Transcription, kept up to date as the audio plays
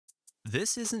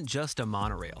This isn't just a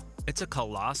monorail, it's a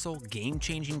colossal,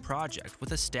 game-changing project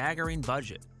with a staggering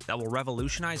budget that will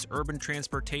revolutionize urban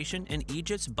transportation in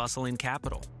Egypt's bustling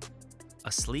capital.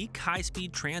 A sleek,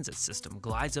 high-speed transit system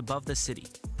glides above the city,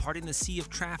 parting the sea of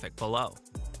traffic below.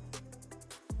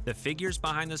 The figures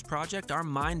behind this project are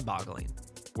mind-boggling.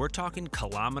 We're talking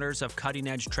kilometers of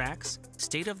cutting-edge tracks,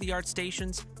 state-of-the-art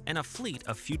stations, and a fleet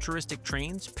of futuristic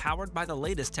trains powered by the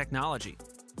latest technology.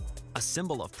 A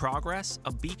symbol of progress,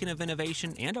 a beacon of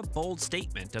innovation, and a bold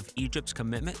statement of Egypt's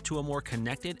commitment to a more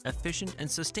connected, efficient,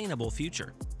 and sustainable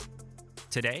future.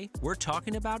 Today, we're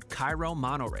talking about Cairo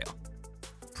Monorail.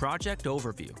 Project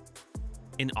Overview.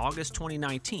 In August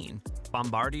 2019,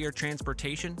 Bombardier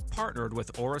Transportation partnered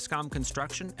with Orascom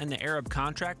Construction and the Arab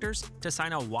contractors to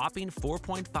sign a whopping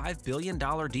 $4.5 billion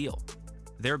deal.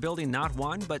 They're building not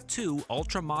one, but two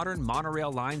ultra-modern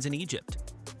monorail lines in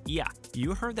Egypt. Yeah,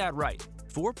 you heard that right.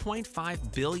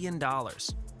 $4.5 billion.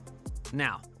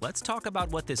 Now, let's talk about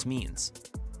what this means.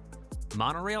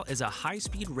 Monorail is a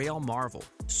high-speed rail marvel,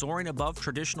 soaring above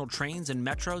traditional trains and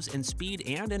metros in speed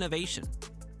and innovation.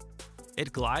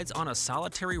 It glides on a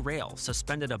solitary rail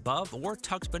suspended above or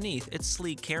tucked beneath its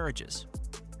sleek carriages.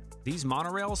 These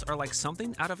monorails are like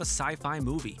something out of a sci-fi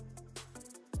movie.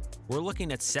 We're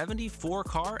looking at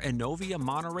 74-car Enovia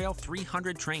Monorail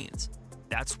 300 trains.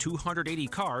 That's 280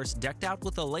 cars decked out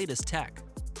with the latest tech.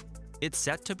 It's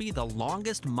set to be the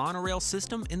longest monorail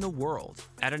system in the world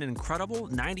at an incredible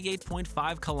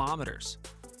 98.5 kilometers.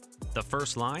 The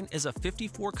first line is a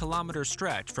 54-kilometer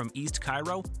stretch from East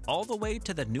Cairo all the way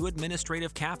to the new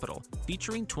administrative capital,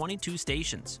 featuring 22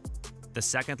 stations. The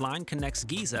second line connects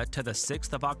Giza to the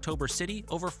 6th of October city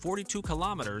over 42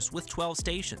 kilometers with 12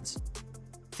 stations.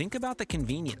 Think about the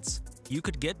convenience. You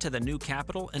could get to the new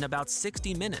capital in about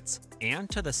 60 minutes and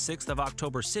to the 6th of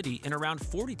October city in around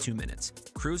 42 minutes,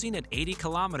 cruising at 80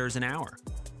 kilometers an hour.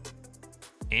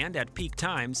 And at peak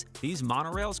times, these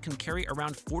monorails can carry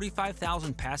around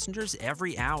 45,000 passengers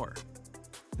every hour.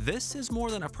 This is more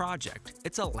than a project,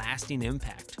 it's a lasting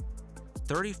impact.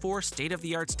 34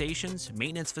 state-of-the-art stations,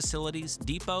 maintenance facilities,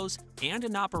 depots, and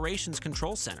an operations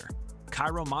control center.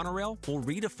 Cairo Monorail will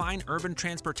redefine urban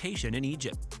transportation in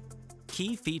Egypt.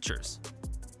 Key features.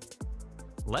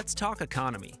 Let's talk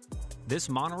economy. This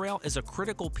monorail is a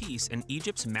critical piece in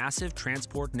Egypt's massive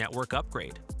transport network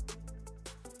upgrade.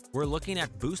 We're looking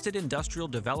at boosted industrial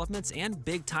developments and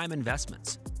big-time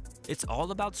investments. It's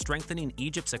all about strengthening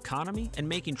Egypt's economy and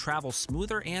making travel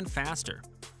smoother and faster.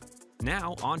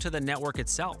 Now, onto the network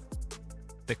itself.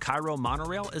 The Cairo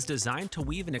Monorail is designed to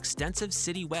weave an extensive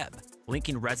city web,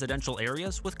 linking residential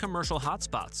areas with commercial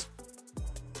hotspots.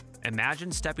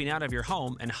 Imagine stepping out of your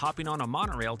home and hopping on a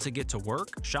monorail to get to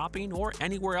work, shopping, or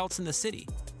anywhere else in the city.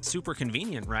 Super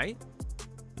convenient, right?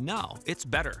 No, it's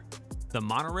better. The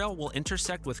monorail will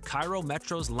intersect with Cairo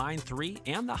Metro's Line 3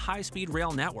 and the high-speed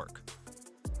rail network.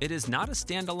 It is not a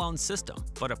standalone system,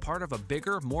 but a part of a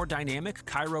bigger, more dynamic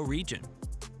Cairo region.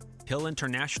 Hill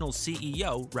International's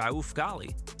CEO, Raouf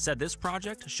Ghali, said this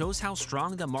project shows how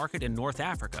strong the market in North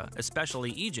Africa,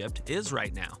 especially Egypt, is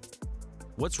right now.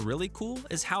 What's really cool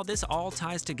is how this all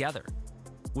ties together.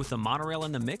 With the monorail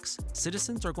in the mix,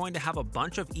 citizens are going to have a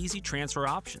bunch of easy transfer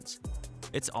options.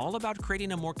 It's all about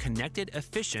creating a more connected,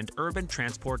 efficient urban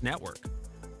transport network.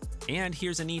 And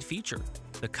here's a neat feature.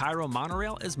 The Cairo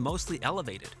Monorail is mostly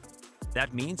elevated.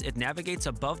 That means it navigates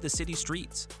above the city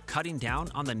streets, cutting down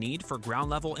on the need for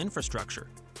ground-level infrastructure.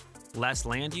 Less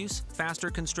land use,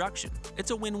 faster construction.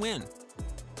 It's a win-win.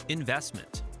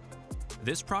 Investment.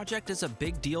 This project is a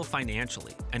big deal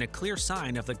financially and a clear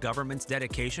sign of the government's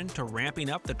dedication to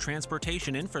ramping up the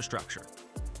transportation infrastructure.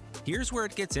 Here's where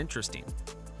it gets interesting.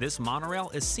 This monorail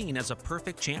is seen as a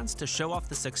perfect chance to show off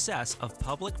the success of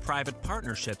public-private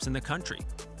partnerships in the country.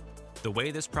 The way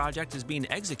this project is being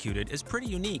executed is pretty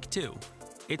unique too.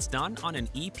 It's done on an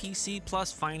EPC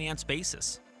plus finance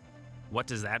basis. What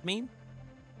does that mean?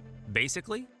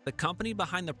 Basically, the company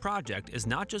behind the project is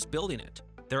not just building it,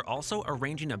 they're also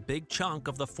arranging a big chunk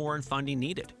of the foreign funding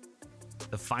needed.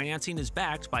 The financing is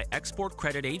backed by export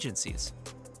credit agencies.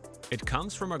 It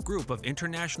comes from a group of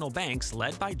international banks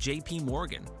led by JP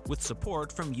Morgan, with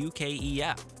support from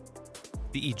UKEF.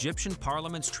 The Egyptian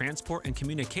Parliament's Transport and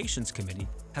Communications Committee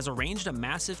has arranged a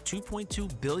massive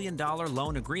 $2.2 billion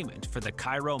loan agreement for the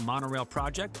Cairo Monorail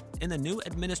project in the new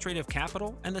administrative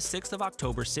capital and the 6th of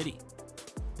October city.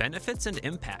 Benefits and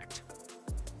impact.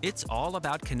 It's all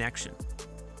about connection.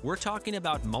 We're talking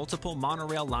about multiple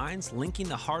monorail lines linking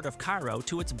the heart of Cairo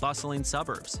to its bustling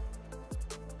suburbs.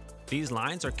 These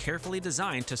lines are carefully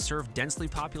designed to serve densely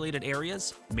populated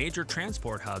areas, major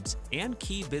transport hubs, and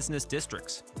key business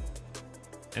districts.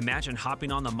 Imagine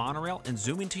hopping on the monorail and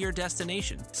zooming to your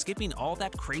destination, skipping all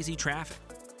that crazy traffic.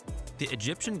 The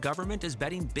Egyptian government is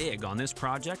betting big on this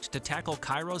project to tackle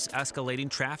Cairo's escalating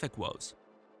traffic woes.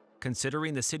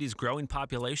 Considering the city's growing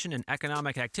population and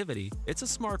economic activity, it's a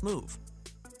smart move.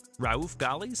 Raouf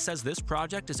Ghali says this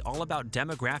project is all about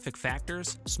demographic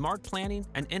factors, smart planning,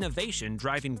 and innovation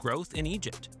driving growth in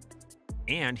Egypt.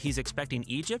 And he's expecting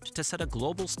Egypt to set a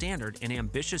global standard in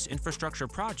ambitious infrastructure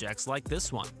projects like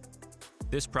this one.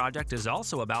 This project is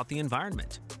also about the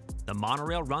environment. The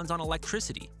monorail runs on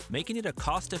electricity, making it a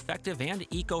cost-effective and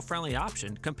eco-friendly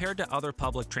option compared to other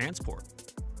public transport.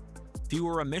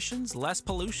 Fewer emissions, less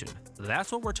pollution.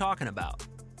 That's what we're talking about.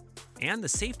 And the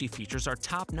safety features are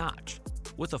top-notch.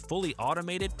 With a fully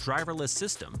automated, driverless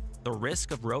system, the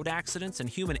risk of road accidents and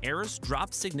human errors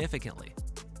drops significantly.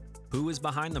 Who is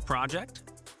behind the project?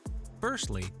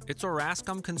 Firstly, it's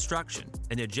Orascom Construction,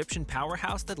 an Egyptian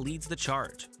powerhouse that leads the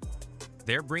charge.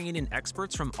 They're bringing in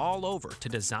experts from all over to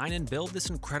design and build this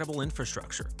incredible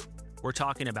infrastructure. We're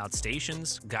talking about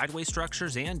stations, guideway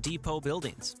structures, and depot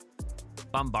buildings.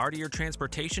 Bombardier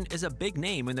Transportation is a big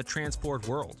name in the transport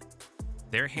world.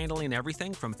 They're handling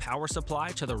everything from power supply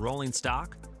to the rolling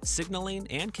stock, signaling,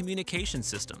 and communication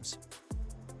systems.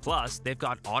 Plus, they've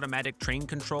got automatic train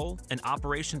control, an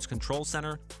operations control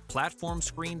center, platform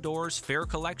screen doors, fare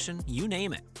collection, you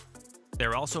name it.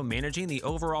 They're also managing the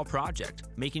overall project,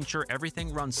 making sure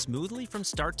everything runs smoothly from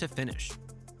start to finish.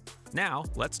 Now,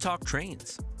 let's talk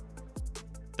trains.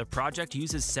 The project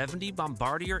uses 70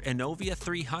 Bombardier Enovia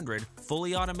 300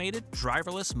 fully automated,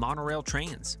 driverless monorail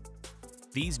trains.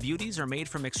 These beauties are made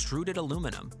from extruded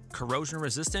aluminum,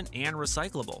 corrosion-resistant and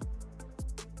recyclable.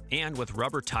 And with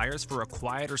rubber tires for a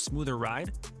quieter, smoother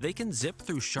ride, they can zip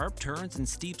through sharp turns and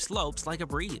steep slopes like a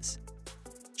breeze.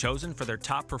 Chosen for their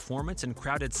top performance in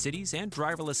crowded cities and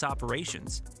driverless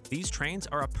operations, these trains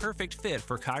are a perfect fit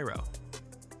for Cairo.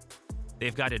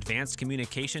 They've got advanced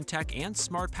communication tech and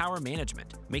smart power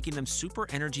management, making them super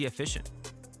energy efficient.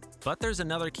 But there's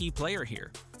another key player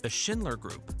here, the Schindler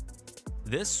Group.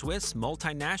 This Swiss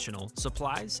multinational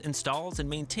supplies, installs, and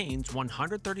maintains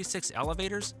 136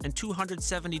 elevators and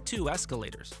 272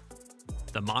 escalators.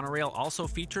 The monorail also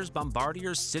features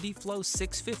Bombardier's CityFlow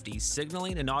 650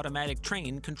 signaling and automatic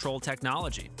train control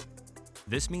technology.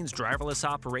 This means driverless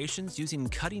operations using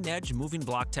cutting-edge moving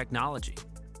block technology.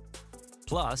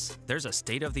 Plus, there's a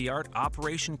state-of-the-art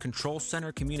Operation Control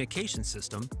Center communication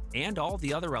system and all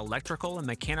the other electrical and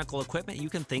mechanical equipment you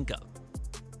can think of.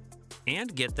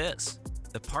 And get this,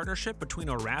 the partnership between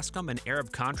Orascom and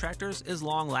Arab contractors is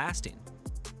long-lasting.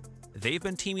 They've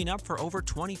been teaming up for over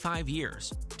 25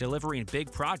 years, delivering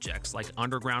big projects like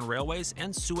underground railways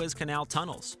and Suez Canal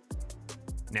tunnels.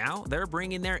 Now they're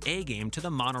bringing their A-game to the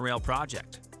monorail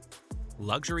project.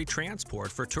 Luxury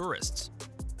transport for tourists.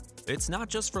 It's not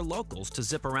just for locals to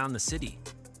zip around the city.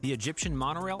 The Egyptian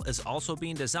monorail is also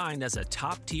being designed as a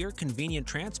top-tier convenient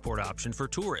transport option for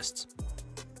tourists.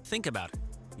 Think about it.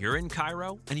 You're in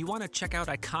Cairo and you want to check out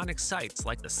iconic sites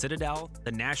like the Citadel,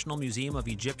 the National Museum of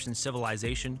Egyptian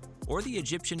Civilization, or the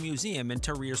Egyptian Museum in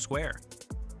Tahrir Square.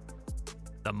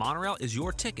 The monorail is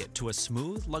your ticket to a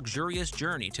smooth, luxurious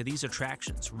journey to these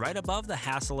attractions right above the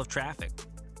hassle of traffic.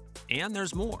 And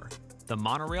there's more. The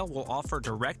monorail will offer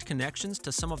direct connections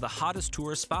to some of the hottest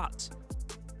tourist spots.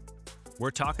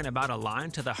 We're talking about a line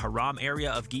to the Haram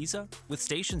area of Giza, with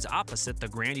stations opposite the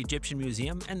Grand Egyptian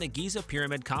Museum and the Giza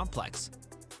Pyramid Complex.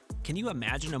 Can you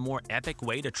imagine a more epic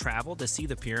way to travel to see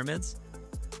the pyramids?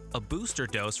 A booster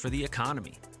dose for the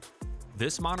economy.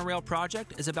 This monorail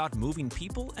project is about moving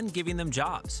people and giving them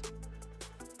jobs.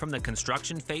 From the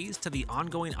construction phase to the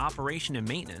ongoing operation and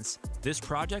maintenance, this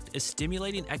project is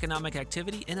stimulating economic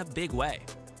activity in a big way.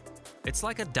 It's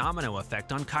like a domino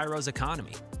effect on Cairo's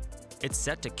economy. It's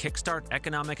set to kickstart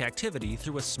economic activity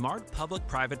through a smart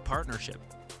public-private partnership.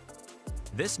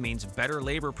 This means better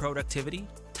labor productivity,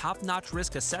 top-notch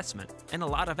risk assessment, and a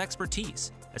lot of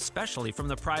expertise, especially from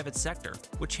the private sector,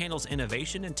 which handles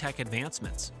innovation and tech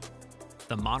advancements.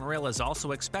 The monorail is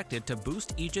also expected to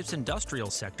boost Egypt's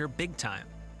industrial sector big time.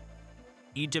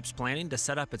 Egypt's planning to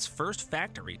set up its first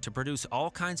factory to produce all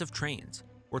kinds of trains.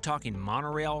 We're talking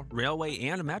monorail, railway,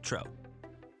 and metro.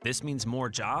 This means more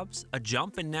jobs, a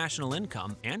jump in national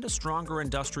income, and a stronger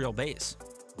industrial base.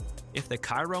 If the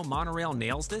Cairo monorail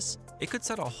nails this, it could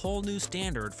set a whole new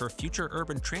standard for future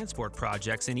urban transport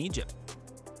projects in Egypt.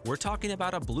 We're talking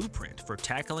about a blueprint for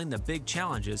tackling the big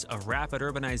challenges of rapid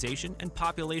urbanization and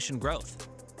population growth.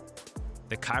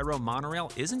 The Cairo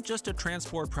monorail isn't just a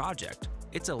transport project,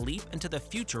 it's a leap into the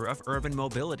future of urban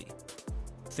mobility.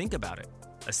 Think about it,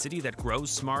 a city that grows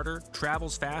smarter,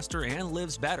 travels faster, and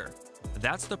lives better.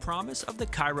 That's the promise of the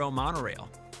Cairo monorail.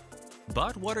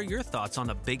 But what are your thoughts on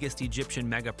the biggest Egyptian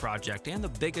mega project and the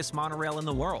biggest monorail in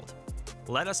the world?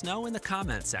 Let us know in the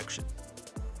comment section.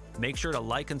 Make sure to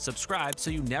like and subscribe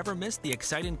so you never miss the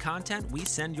exciting content we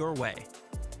send your way.